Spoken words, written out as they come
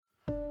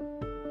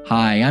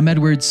Hi, I'm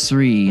Edward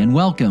Sri, and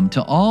welcome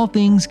to All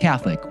Things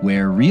Catholic,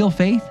 where real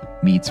faith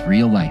meets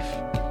real life.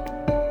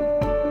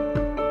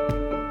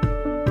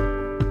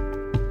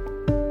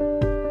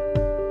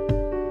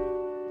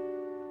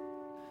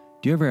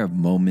 Do you ever have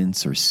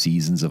moments or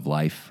seasons of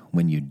life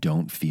when you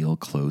don't feel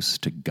close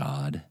to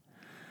God?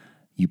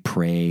 You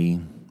pray,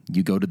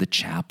 you go to the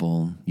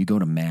chapel, you go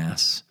to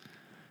Mass,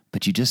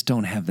 but you just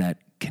don't have that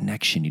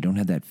connection. You don't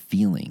have that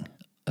feeling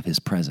of His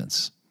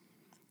presence.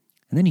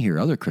 And then you hear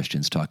other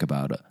Christians talk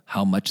about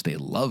how much they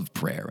love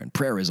prayer, and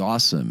prayer is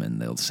awesome.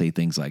 And they'll say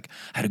things like,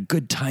 I had a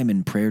good time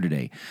in prayer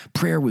today.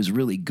 Prayer was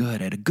really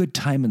good. I had a good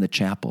time in the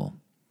chapel.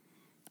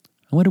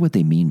 I wonder what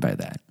they mean by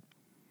that.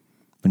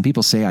 When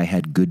people say I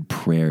had good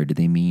prayer, do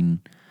they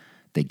mean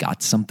they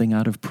got something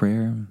out of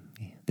prayer?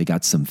 They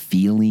got some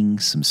feeling,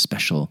 some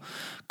special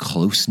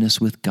closeness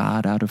with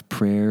God out of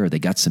prayer, or they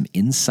got some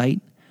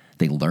insight?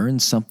 They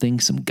learned something,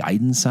 some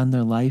guidance on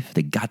their life.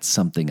 They got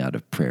something out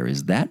of prayer.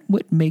 Is that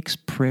what makes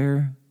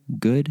prayer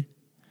good?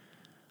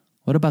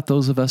 What about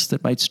those of us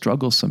that might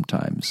struggle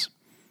sometimes?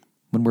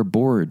 When we're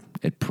bored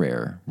at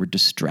prayer, we're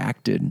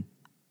distracted.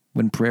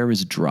 When prayer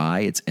is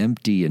dry, it's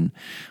empty, and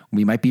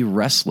we might be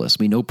restless.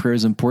 We know prayer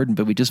is important,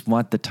 but we just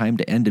want the time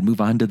to end and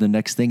move on to the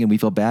next thing, and we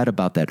feel bad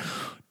about that.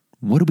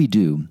 What do we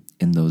do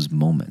in those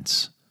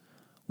moments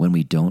when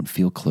we don't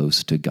feel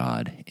close to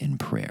God in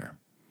prayer?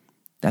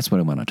 That's what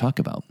I want to talk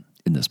about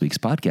in this week's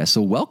podcast.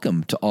 So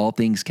welcome to All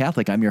Things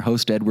Catholic. I'm your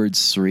host, Edward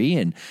Sri,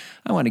 and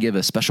I want to give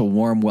a special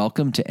warm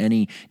welcome to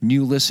any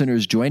new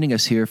listeners joining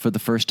us here for the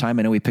first time.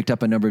 I know we picked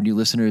up a number of new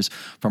listeners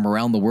from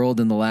around the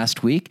world in the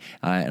last week,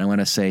 and I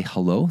want to say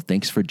hello.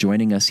 Thanks for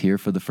joining us here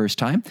for the first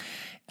time.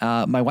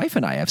 My wife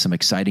and I have some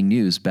exciting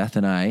news. Beth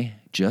and I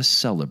just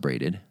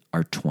celebrated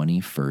our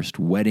 21st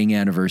wedding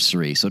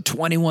anniversary. So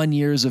 21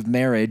 years of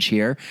marriage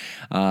here.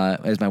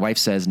 As my wife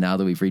says, now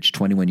that we've reached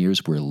 21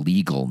 years, we're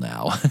legal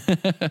now.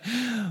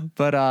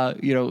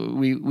 But,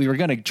 we were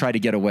going to try to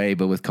get away,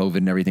 but with COVID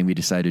and everything, we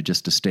decided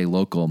just to stay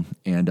local.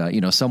 And,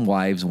 some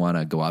wives want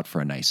to go out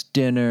for a nice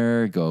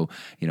dinner, go,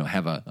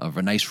 have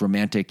a nice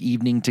romantic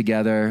evening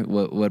together.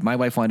 What my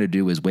wife wanted to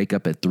do was wake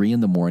up at 3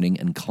 a.m.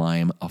 and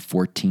climb a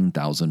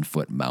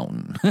 14,000-foot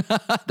mountain.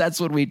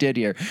 That's what we did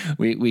here.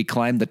 We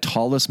climbed the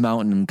tallest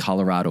mountain in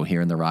Colorado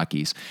here in the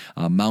Rockies,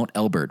 Mount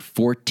Elbert,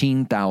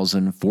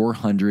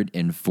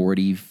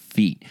 14,440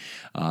 feet.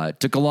 It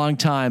took a long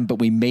time, but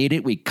we made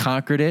it. We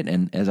conquered it.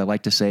 And as I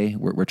like to say,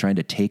 we're trying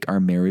to take our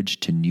marriage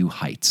to new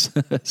heights.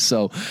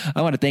 So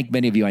I want to thank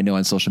many of you I know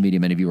on social media.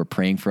 Many of you are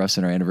praying for us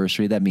in our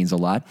anniversary. That means a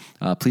lot.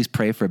 Please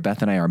pray for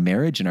Beth and I, our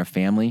marriage and our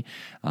family,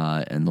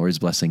 and Lord's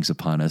blessings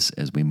upon us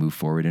as we move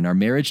forward in our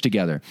marriage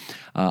together.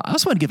 I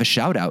also want to give a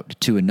shout out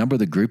to a number of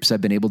the groups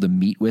I've been able to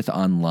meet with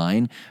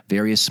online,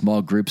 various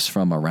small groups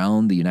from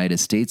around the United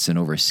States and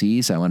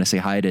overseas. I want to say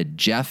hi to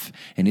Jeff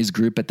and his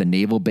group at the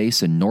Naval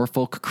Base in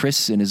Norfolk,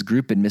 Chris and his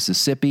group in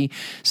Mississippi,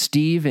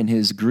 Steve and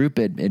his group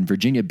in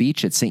Virginia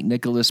Beach at St.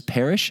 Nicholas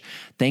Parish.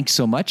 Thanks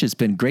so much. It's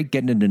been great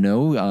getting to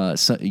know,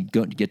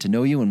 get to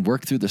know you and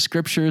work through the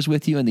scriptures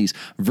with you in these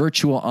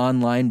virtual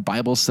online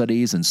Bible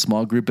studies and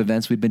small group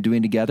events we've been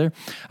doing together.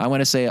 I want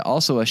to say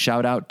also a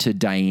shout out to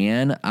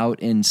Diane out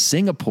in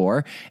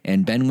Singapore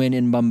and Benwin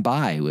in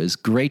Mumbai. It was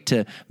great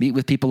to meet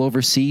with people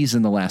overseas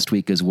in the last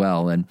week as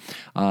well. And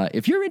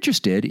if you're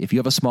interested, if you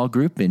have a small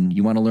group and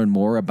you want to learn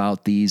more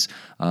about these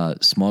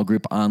small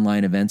group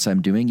online events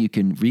I'm doing, you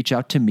can reach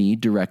out to me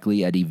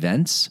directly at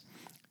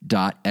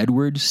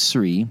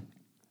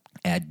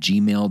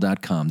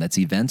events.edwardsri@gmail.com. That's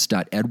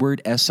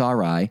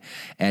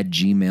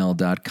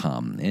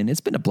events.edwardsri@gmail.com. And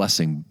it's been a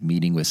blessing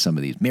meeting with some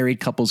of these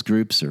married couples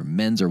groups or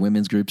men's or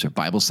women's groups or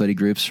Bible study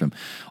groups from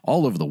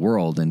all over the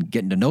world and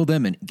getting to know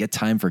them and get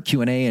time for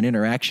Q&A and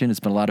interaction. It's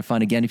been a lot of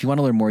fun. Again, if you want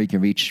to learn more, you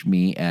can reach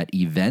me at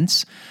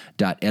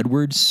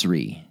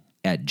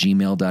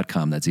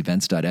events.edwardsri@gmail.com. That's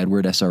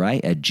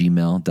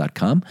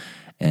events.edwardsri@gmail.com.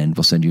 And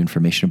we'll send you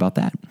information about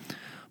that.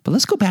 But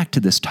let's go back to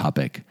this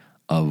topic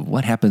of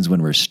what happens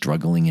when we're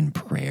struggling in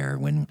prayer,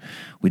 when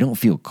we don't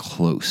feel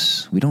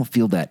close, we don't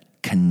feel that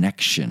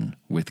connection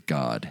with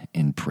God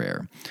in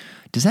prayer.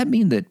 Does that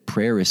mean that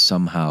prayer is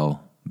somehow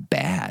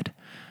bad,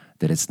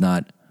 that it's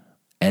not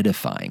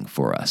edifying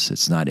for us,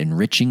 it's not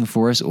enriching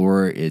for us,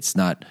 or it's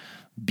not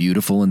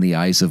beautiful in the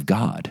eyes of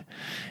God?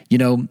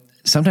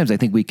 Sometimes I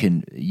think we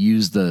can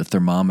use the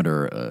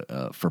thermometer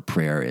for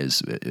prayer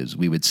as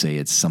we would say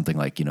it's something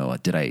like,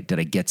 did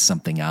I get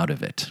something out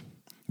of it?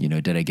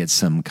 Did I get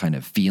some kind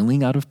of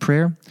feeling out of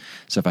prayer?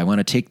 So if I want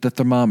to take the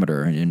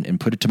thermometer and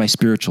put it to my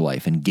spiritual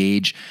life and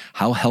gauge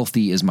how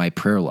healthy is my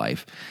prayer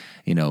life,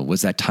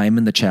 was that time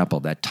in the chapel,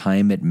 that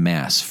time at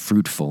Mass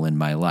fruitful in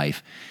my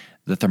life?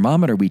 The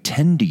thermometer we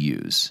tend to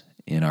use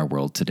in our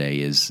world today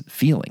is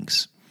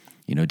feelings.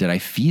 Did I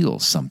feel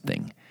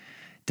something?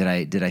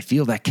 Did I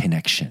feel that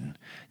connection?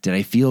 Did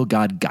I feel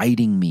God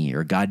guiding me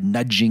or God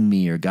nudging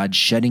me or God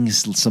shedding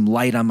some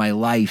light on my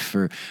life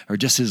or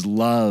just his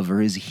love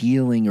or his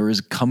healing or his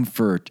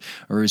comfort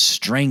or his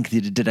strength?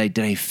 Did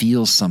I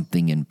feel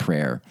something in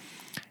prayer?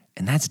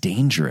 And that's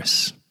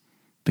dangerous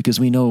because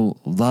we know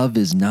love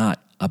is not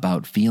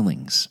about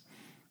feelings.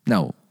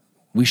 Now,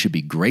 we should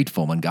be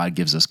grateful when God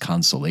gives us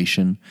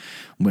consolation,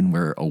 when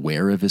we're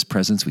aware of his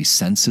presence, we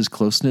sense his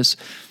closeness.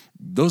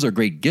 Those are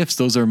great gifts.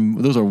 Those are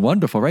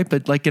wonderful, right?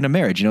 But like in a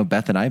marriage,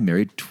 Beth and I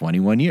married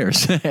 21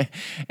 years.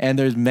 And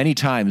there's many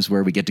times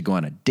where we get to go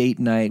on a date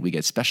night, we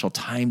get special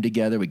time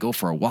together, we go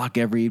for a walk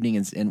every evening,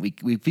 and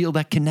we feel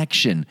that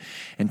connection.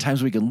 And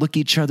times we can look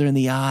each other in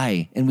the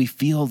eye and we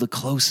feel the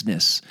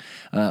closeness.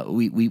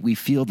 We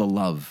feel the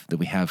love that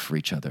we have for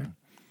each other.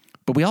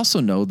 But we also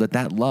know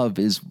that love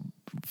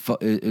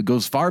it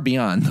goes far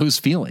beyond those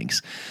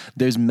feelings.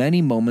 There's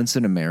many moments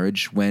in a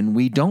marriage when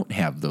we don't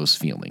have those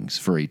feelings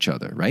for each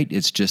other, right?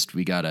 It's just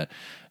we got to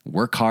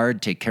work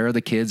hard, take care of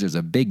the kids. There's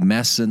a big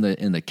mess in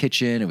the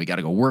kitchen and we got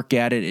to go work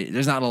at it.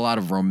 There's not a lot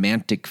of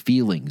romantic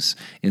feelings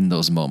in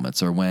those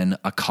moments, or when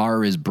a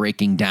car is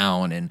breaking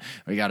down and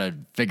we got to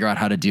figure out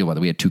how to deal with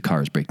it. We had 2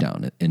 cars break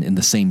down in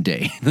the same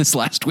day this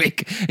last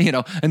week.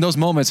 In those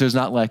moments, there's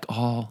not like,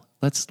 oh,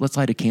 Let's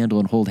light a candle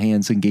and hold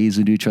hands and gaze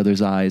into each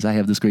other's eyes. I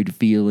have this great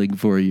feeling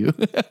for you,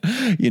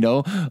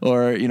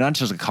 or not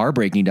just a car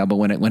breaking down, but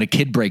when a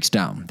kid breaks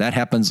down, that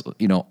happens,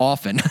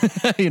 often,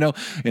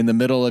 in the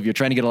middle of you're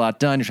trying to get a lot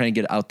done, you're trying to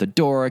get out the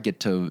door, get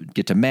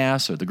to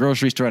mass or the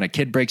grocery store, and a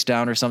kid breaks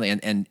down or something,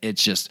 and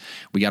it's just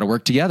we got to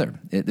work together.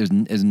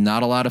 There's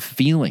not a lot of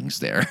feelings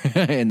there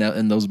in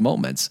those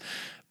moments.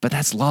 But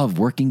that's love,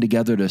 working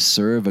together to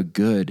serve a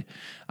good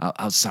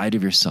outside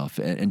of yourself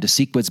and to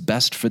seek what's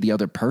best for the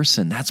other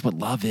person. That's what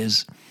love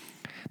is.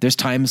 There's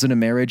times in a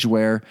marriage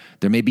where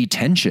there may be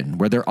tension,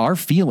 where there are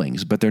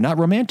feelings, but they're not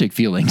romantic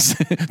feelings.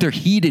 They're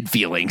heated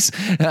feelings,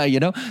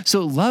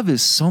 So love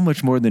is so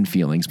much more than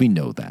feelings. We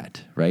know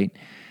that, right?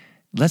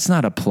 Let's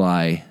not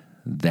apply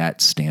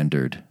that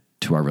standard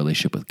to our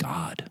relationship with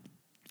God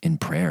in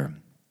prayer.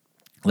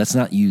 Let's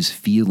not use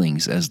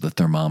feelings as the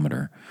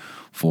thermometer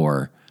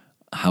for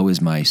how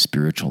is my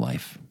spiritual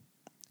life?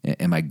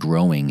 Am I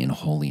growing in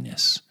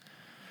holiness?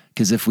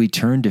 Because if we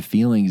turn to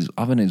feelings,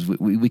 often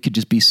we could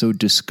just be so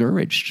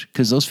discouraged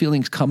because those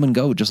feelings come and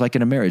go, just like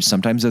in a marriage.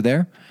 Sometimes they're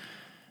there.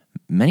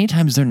 Many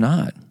times they're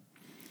not.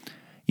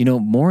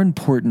 More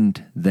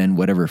important than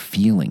whatever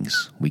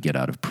feelings we get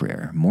out of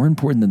prayer, more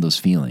important than those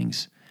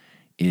feelings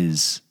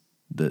is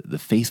the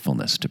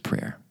faithfulness to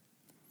prayer.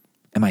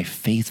 Am I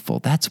faithful?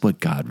 That's what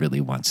God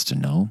really wants to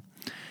know.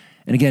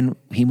 And again,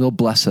 he will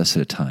bless us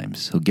at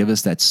times. He'll give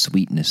us that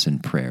sweetness in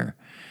prayer.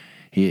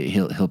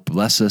 He'll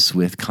bless us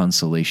with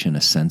consolation,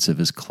 a sense of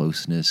his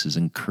closeness, his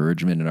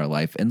encouragement in our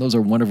life. And those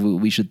are wonderful.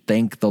 We should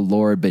thank the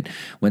Lord. But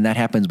when that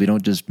happens, we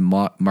don't just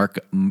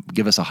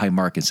give us a high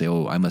mark and say,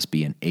 oh, I must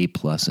be an A+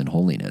 in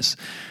holiness.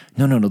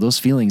 No. Those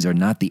feelings are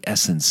not the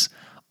essence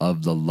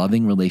of the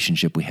loving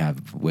relationship we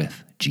have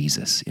with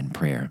Jesus in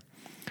prayer.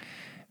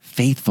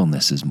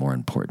 Faithfulness is more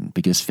important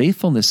because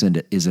faithfulness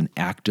is an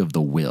act of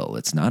the will.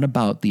 It's not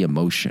about the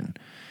emotion.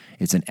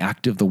 It's an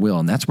act of the will,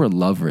 and that's where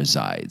love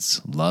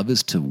resides. Love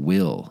is to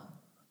will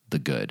the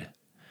good.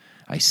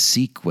 I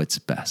seek what's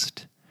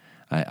best.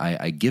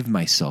 I give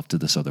myself to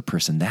this other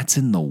person. That's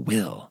in the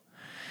will.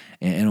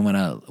 And when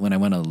I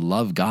want to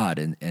love God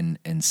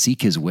and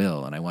seek his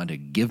will, and I want to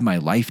give my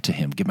life to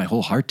him, give my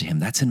whole heart to him,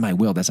 that's in my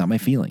will. That's not my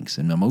feelings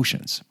and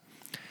emotions.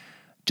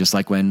 Just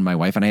like when my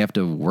wife and I have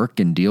to work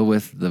and deal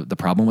with the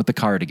problem with the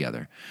car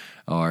together,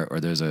 or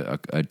there's a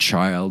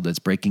child that's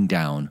breaking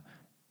down,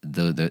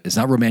 it's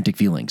not romantic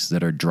feelings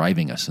that are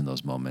driving us in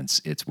those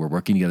moments. It's we're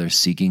working together,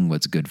 seeking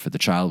what's good for the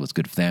child, what's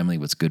good for family,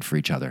 what's good for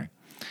each other.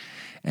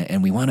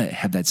 And we want to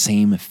have that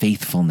same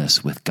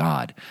faithfulness with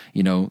God.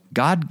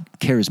 God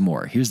cares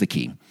more. Here's the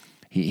key.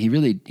 He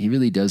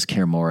really does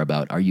care more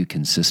about, are you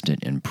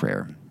consistent in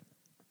prayer,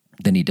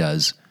 than he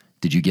does,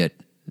 did you get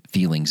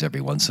feelings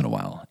every once in a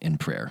while in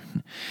prayer.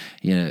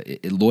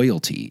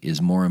 Loyalty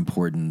is more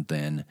important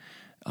than,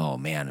 oh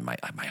man,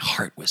 my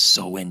heart was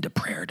so into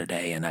prayer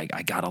today and I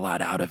got a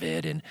lot out of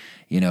it. And,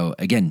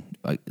 again,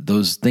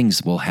 those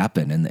things will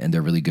happen and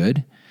they're really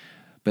good.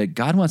 But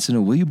God wants to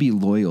know, will you be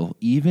loyal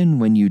even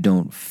when you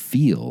don't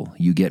feel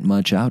you get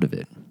much out of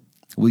it?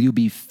 Will you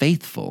be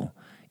faithful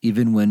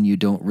even when you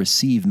don't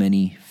receive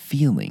many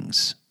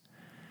feelings?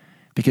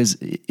 Because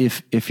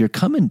if you're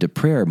coming to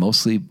prayer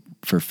mostly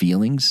for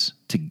feelings,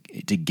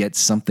 to get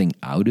something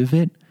out of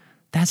it,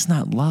 that's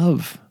not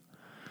love.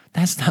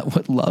 That's not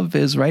what love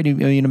is, right? I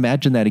mean,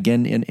 imagine that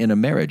again in a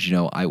marriage.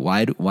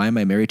 Why am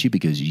I married to you?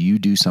 Because you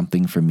do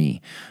something for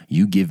me.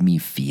 You give me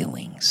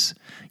feelings.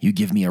 You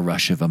give me a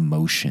rush of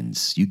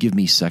emotions. You give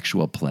me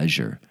sexual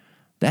pleasure.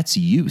 That's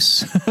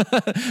use.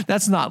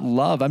 That's not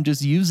love. I'm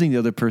just using the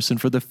other person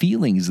for the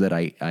feelings that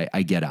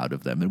I get out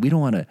of them. And we don't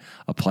want to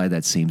apply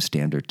that same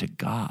standard to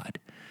God.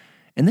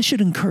 And this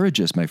should encourage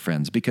us, my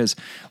friends, because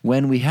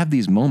when we have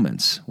these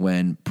moments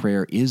when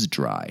prayer is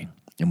dry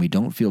and we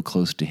don't feel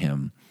close to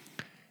him,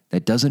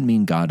 that doesn't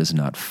mean God is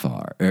not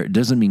far, or it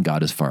doesn't mean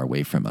God is far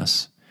away from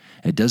us.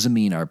 It doesn't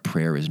mean our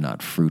prayer is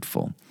not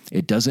fruitful.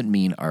 It doesn't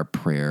mean our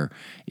prayer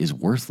is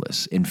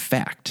worthless. In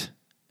fact,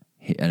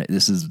 and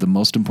this is the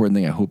most important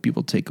thing I hope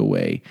people take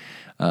away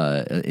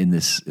in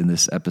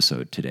this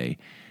episode today,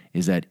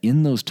 is that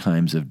in those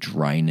times of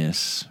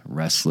dryness,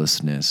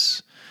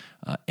 restlessness,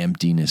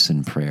 emptiness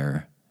in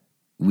prayer,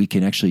 we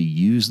can actually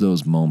use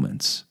those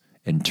moments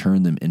and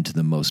turn them into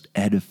the most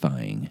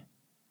edifying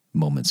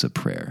moments of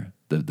prayer.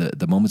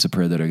 The moments of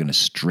prayer that are going to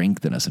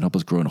strengthen us and help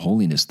us grow in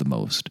holiness the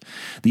most.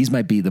 These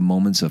might be the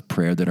moments of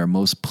prayer that are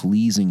most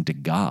pleasing to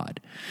God,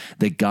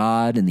 that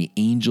God and the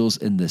angels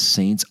and the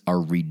saints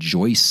are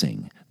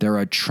rejoicing. There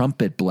are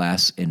trumpet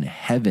blasts in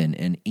heaven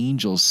and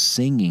angels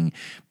singing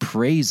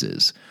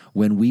praises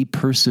when we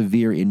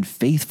persevere in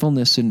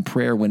faithfulness in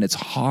prayer, when it's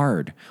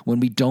hard, when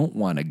we don't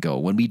want to go,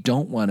 when we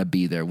don't want to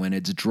be there, when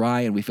it's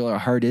dry and we feel our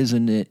heart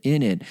isn't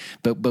in it,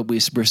 but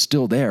we're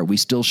still there. We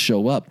still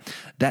show up.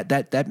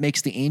 That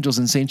makes the angels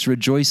and saints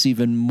rejoice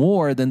even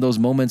more than those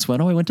moments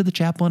when, I went to the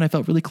chapel and I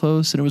felt really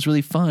close and it was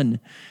really fun.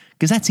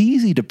 Because that's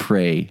easy to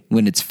pray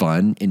when it's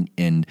fun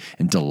and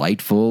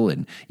delightful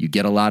and you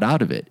get a lot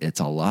out of it. It's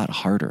a lot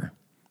harder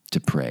to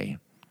pray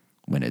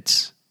when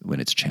it's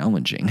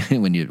challenging,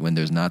 when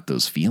there's not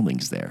those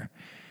feelings there.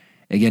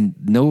 Again,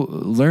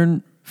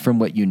 learn from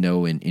what you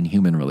know in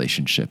human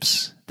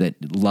relationships,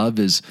 that love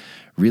is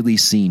really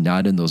seen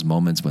not in those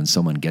moments when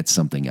someone gets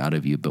something out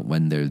of you, but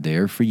when they're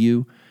there for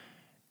you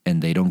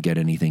and they don't get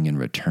anything in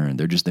return.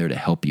 They're just there to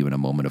help you in a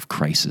moment of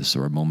crisis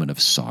or a moment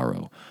of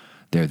sorrow.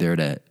 They're there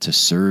to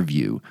serve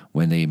you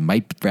when they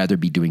might rather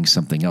be doing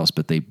something else,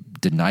 but they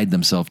denied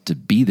themselves to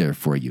be there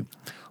for you.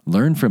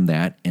 Learn from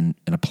that and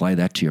apply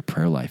that to your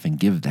prayer life and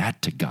give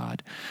that to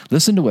God.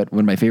 Listen to what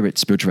one of my favorite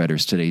spiritual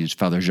writers today,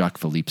 Father Jacques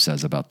Philippe,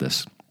 says about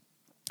this.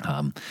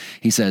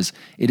 He says,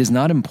 it is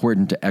not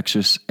important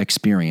to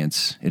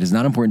experience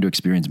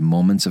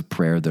moments of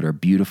prayer that are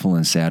beautiful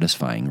and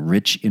satisfying,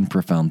 rich in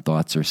profound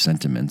thoughts or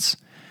sentiments,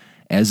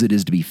 as it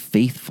is to be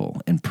faithful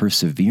and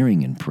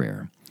persevering in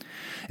prayer.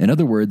 In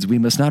other words, we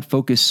must not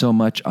focus so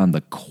much on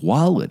the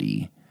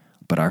quality,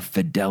 but our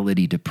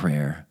fidelity to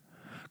prayer.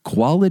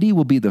 Quality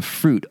will be the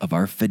fruit of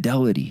our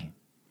fidelity.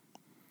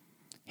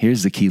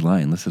 Here's the key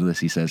line. Listen to this.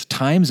 He says,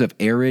 times of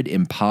arid,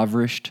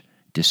 impoverished,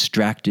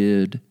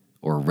 distracted,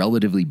 or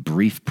relatively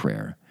brief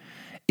prayer,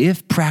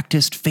 if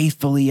practiced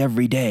faithfully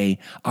every day,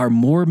 are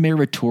more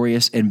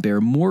meritorious and bear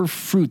more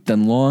fruit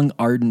than long,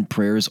 ardent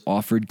prayers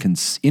offered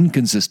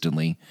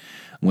inconsistently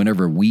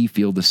whenever we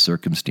feel the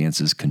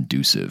circumstances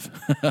conducive.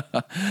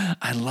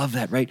 I love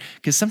that, right?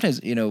 Because sometimes,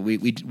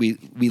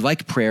 we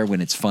like prayer when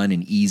it's fun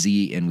and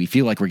easy and we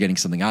feel like we're getting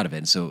something out of it.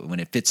 And so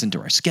when it fits into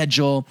our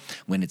schedule,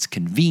 when it's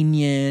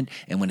convenient,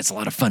 and when it's a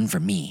lot of fun for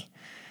me.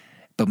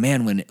 But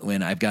man,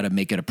 when I've got to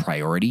make it a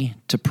priority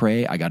to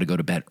pray, I got to go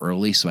to bed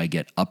early so I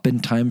get up in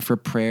time for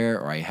prayer,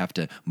 or I have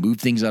to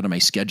move things out of my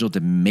schedule to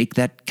make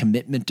that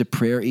commitment to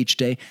prayer each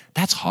day,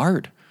 that's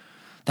hard.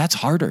 That's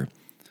harder.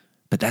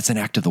 But that's an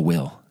act of the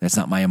will. That's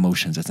not my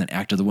emotions. That's an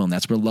act of the will. And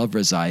that's where love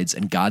resides.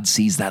 And God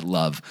sees that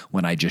love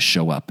when I just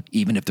show up,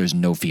 even if there's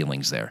no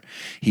feelings there.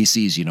 He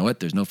sees, you know what?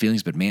 There's no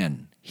feelings, but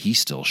man, he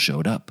still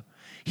showed up.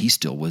 He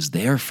still was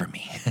there for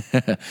me.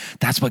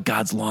 That's what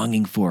God's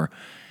longing for.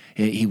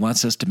 He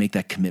wants us to make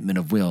that commitment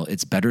of will.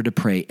 It's better to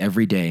pray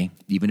every day,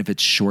 even if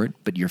it's short,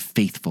 but you're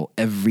faithful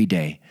every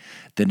day,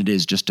 than it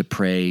is just to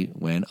pray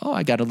when,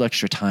 I got a little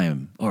extra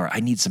time, or I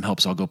need some help,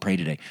 so I'll go pray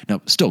today.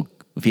 No, still,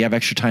 if you have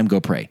extra time,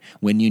 go pray.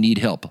 When you need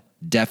help,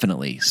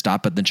 definitely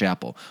stop at the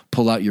chapel,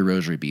 pull out your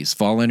rosary beads,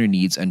 fall on your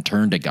knees, and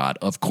turn to God.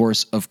 Of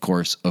course, of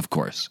course, of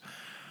course.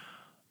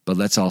 But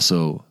let's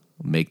also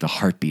make the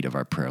heartbeat of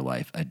our prayer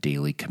life a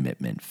daily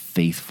commitment.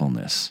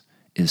 Faithfulness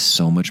is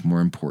so much more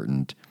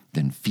important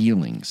than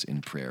feelings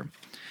in prayer.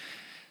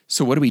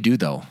 So what do we do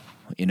though?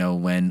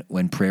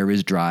 When prayer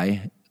is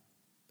dry,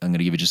 I'm going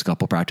to give you just a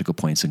couple practical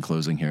points in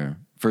closing here.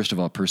 First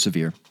of all,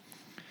 persevere.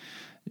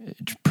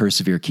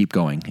 Persevere, keep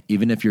going.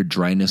 Even if your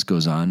dryness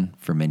goes on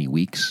for many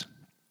weeks,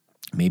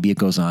 maybe it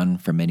goes on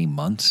for many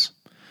months.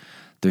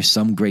 There's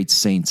some great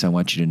saints I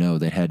want you to know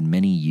that had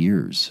many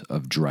years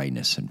of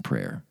dryness in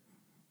prayer.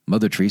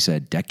 Mother Teresa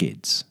had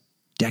decades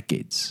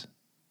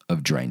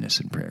of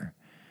dryness in prayer.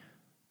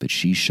 But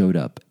she showed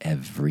up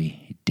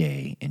every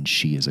day, and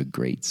she is a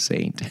great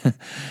saint.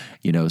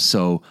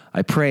 So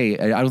I pray,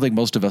 I don't think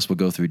most of us will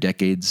go through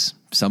decades.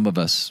 Some of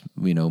us,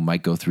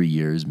 might go through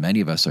years.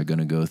 Many of us are going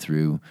to go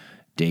through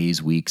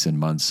days, weeks, and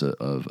months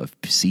of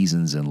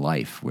seasons in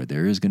life where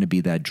there is going to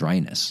be that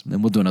dryness.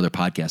 And we'll do another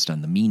podcast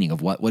on the meaning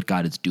of what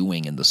God is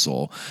doing in the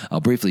soul.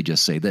 I'll briefly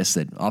just say this,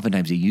 that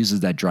oftentimes he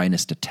uses that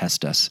dryness to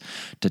test us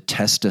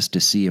to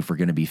see if we're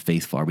going to be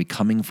faithful. Are we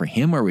coming for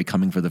him, or are we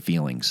coming for the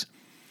feelings?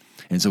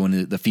 And so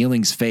when the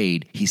feelings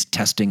fade, he's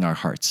testing our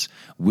hearts.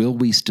 Will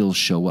we still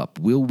show up?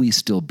 Will we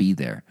still be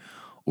there?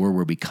 Or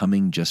were we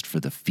coming just for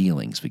the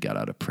feelings we got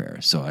out of prayer?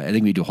 So I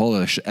think we do a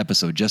whole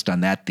episode just on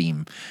that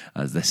theme.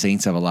 The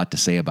saints have a lot to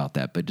say about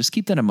that, but just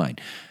keep that in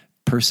mind.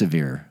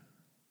 Persevere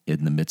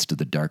in the midst of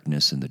the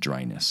darkness and the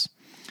dryness.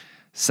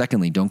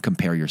 Secondly, don't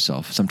compare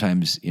yourself.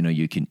 Sometimes,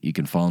 you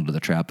can fall into the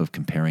trap of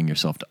comparing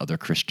yourself to other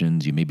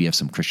Christians. You maybe have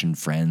some Christian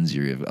friends,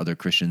 you have other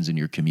Christians in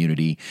your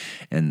community,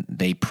 and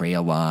they pray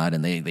a lot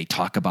and they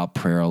talk about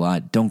prayer a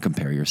lot. Don't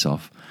compare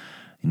yourself.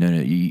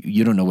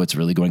 You don't know what's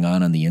really going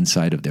on the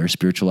inside of their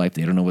spiritual life.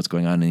 They don't know what's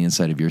going on the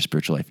inside of your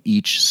spiritual life.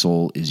 Each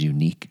soul is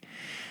unique.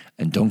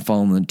 And don't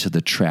fall into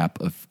the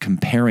trap of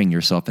comparing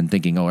yourself and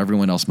thinking, oh,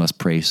 everyone else must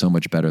pray so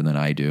much better than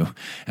I do.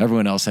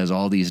 Everyone else has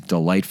all these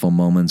delightful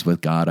moments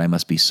with God. I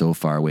must be so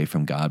far away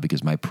from God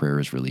because my prayer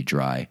is really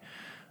dry.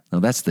 No,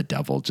 that's the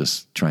devil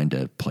just trying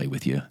to play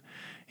with you.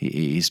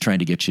 He's trying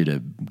to get you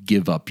to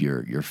give up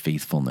your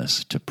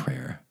faithfulness to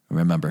prayer.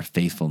 Remember,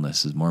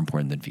 faithfulness is more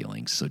important than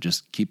feelings. So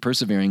just keep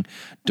persevering.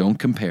 Don't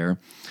compare.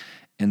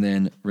 And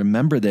then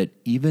remember that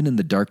even in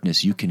the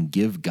darkness, you can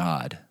give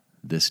God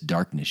this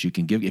darkness. You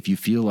can give, if you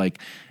feel like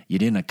you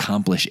didn't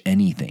accomplish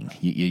anything,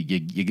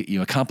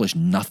 you accomplished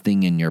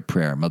nothing in your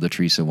prayer. Mother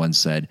Teresa once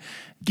said,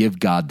 give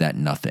God that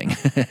nothing.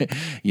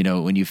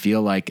 When you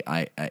feel like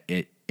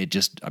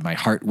my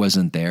heart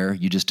wasn't there,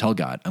 you just tell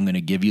God, I'm going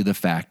to give you the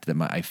fact that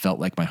I felt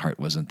like my heart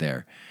wasn't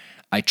there.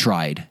 I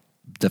tried.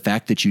 The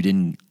fact that you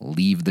didn't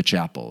leave the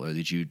chapel or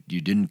that you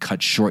didn't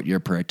cut short your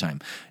prayer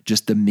time,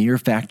 just the mere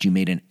fact you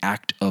made an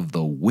act of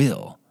the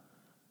will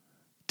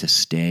to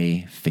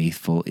stay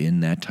faithful in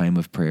that time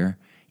of prayer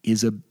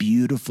is a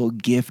beautiful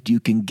gift you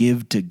can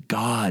give to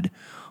God,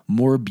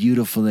 more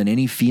beautiful than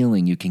any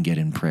feeling you can get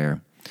in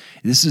prayer.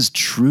 This is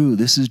true.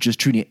 This is just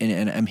true.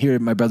 And I'm here,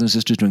 my brothers and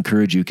sisters, to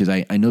encourage you, because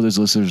I know there's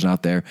listeners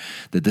out there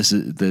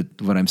that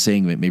what I'm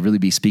saying may really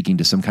be speaking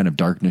to some kind of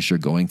darkness you're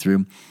going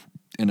through.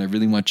 And I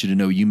really want you to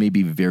know you may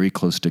be very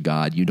close to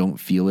God. You don't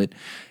feel it.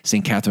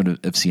 St. Catherine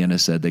of Siena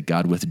said that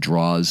God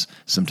withdraws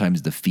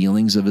sometimes the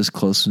feelings of his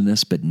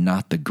closeness, but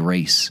not the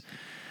grace,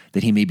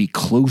 that he may be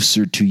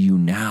closer to you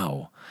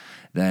now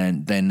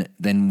than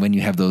when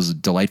you have those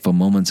delightful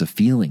moments of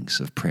feelings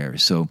of prayer.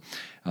 So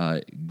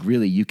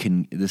really you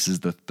can, this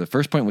is the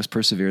first point was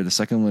persevere. The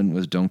second one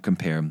was don't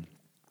compare.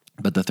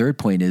 But the third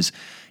point is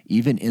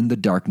even in the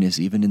darkness,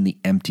 even in the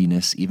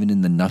emptiness, even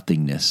in the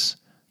nothingness,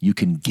 you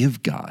can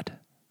give God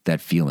that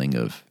feeling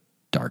of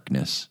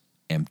darkness,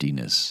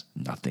 emptiness,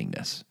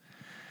 nothingness.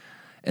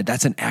 And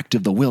that's an act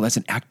of the will. That's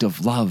an act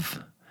of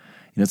love.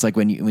 It's like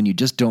when you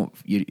just don't,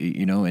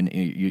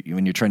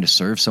 when you're trying to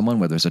serve someone,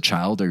 whether it's a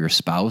child or your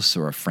spouse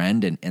or a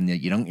friend, and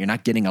you're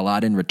not getting a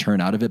lot in return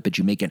out of it, but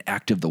you make an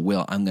act of the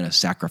will. I'm going to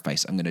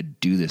sacrifice. I'm going to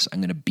do this. I'm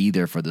going to be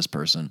there for this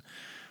person.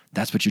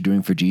 That's what you're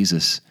doing for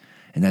Jesus.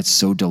 And that's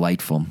so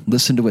delightful.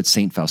 Listen to what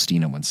St.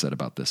 Faustina once said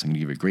about this. I'm going to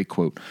give you a great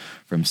quote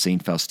from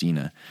St.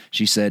 Faustina.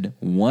 She said,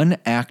 "One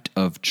act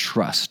of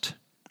trust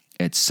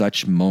at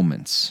such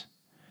moments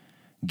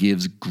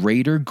gives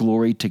greater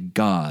glory to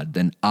God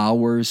than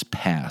hours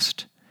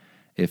past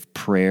if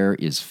prayer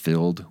is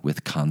filled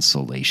with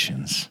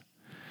consolations."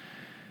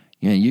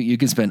 You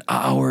can spend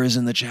hours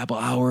in the chapel,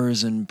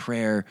 hours in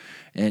prayer,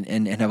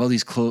 and have all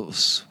these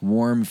close,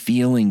 warm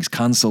feelings,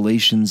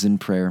 consolations in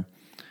prayer.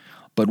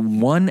 But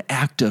one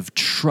act of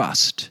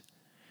trust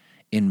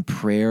in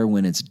prayer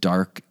when it's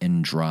dark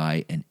and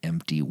dry and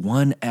empty,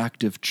 one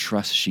act of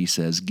trust, she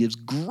says, gives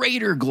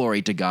greater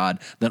glory to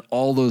God than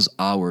all those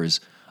hours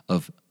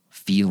of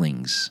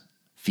feelings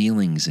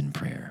in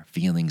prayer,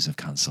 feelings of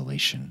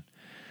consolation.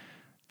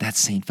 That's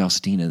St.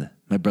 Faustina.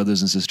 My brothers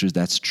and sisters,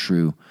 that's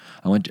true.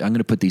 I'm going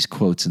to put these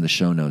quotes in the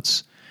show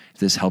notes. If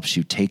this helps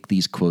you, take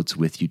these quotes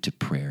with you to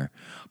prayer.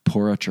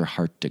 Pour out your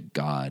heart to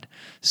God.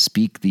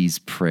 Speak these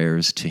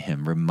prayers to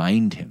him.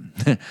 Remind him,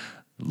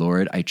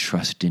 Lord, I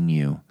trust in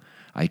you.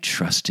 I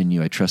trust in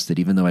you. I trust that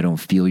even though I don't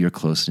feel your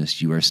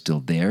closeness, you are still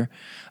there.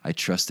 I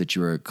trust that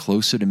you are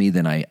closer to me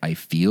than I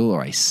feel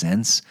or I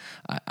sense.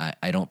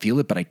 I don't feel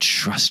it, but I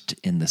trust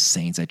in the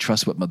saints. I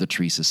trust what Mother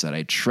Teresa said.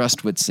 I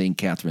trust what St.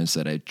 Catherine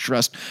said. I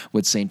trust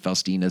what St.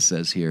 Faustina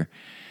says here.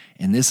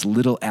 And this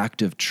little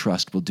act of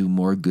trust will do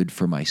more good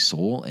for my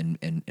soul and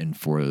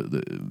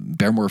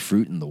bear more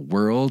fruit in the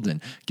world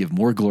and give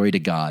more glory to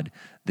God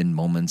than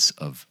moments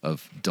of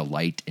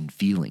delight and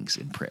feelings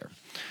in prayer.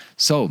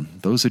 So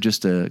those are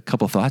just a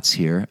couple thoughts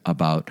here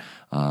about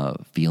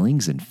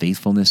feelings and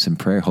faithfulness in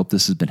prayer. Hope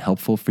this has been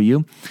helpful for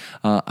you.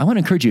 I want to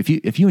encourage you,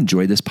 if you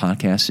enjoy this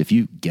podcast, if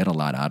you get a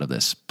lot out of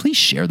this, please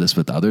share this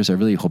with others. I'm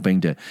really hoping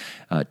to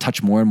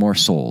touch more and more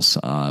souls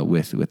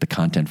with the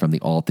content from the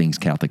All Things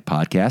Catholic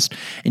podcast.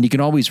 And you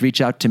can always reach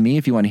out to me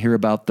if you want to hear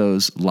about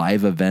those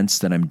live events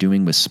that I'm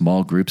doing with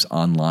small groups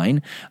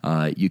online.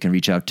 You can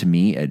reach out to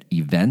me at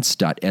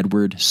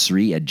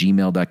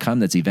events.edwardsri@gmail.com.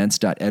 That's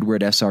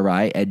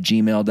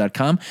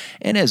events.edwardsri@gmail.com.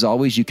 And as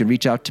always, you can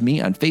reach out to me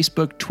on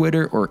Facebook,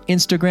 Twitter, or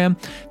Instagram.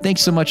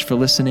 Thanks so much for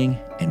listening,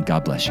 and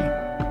God bless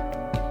you.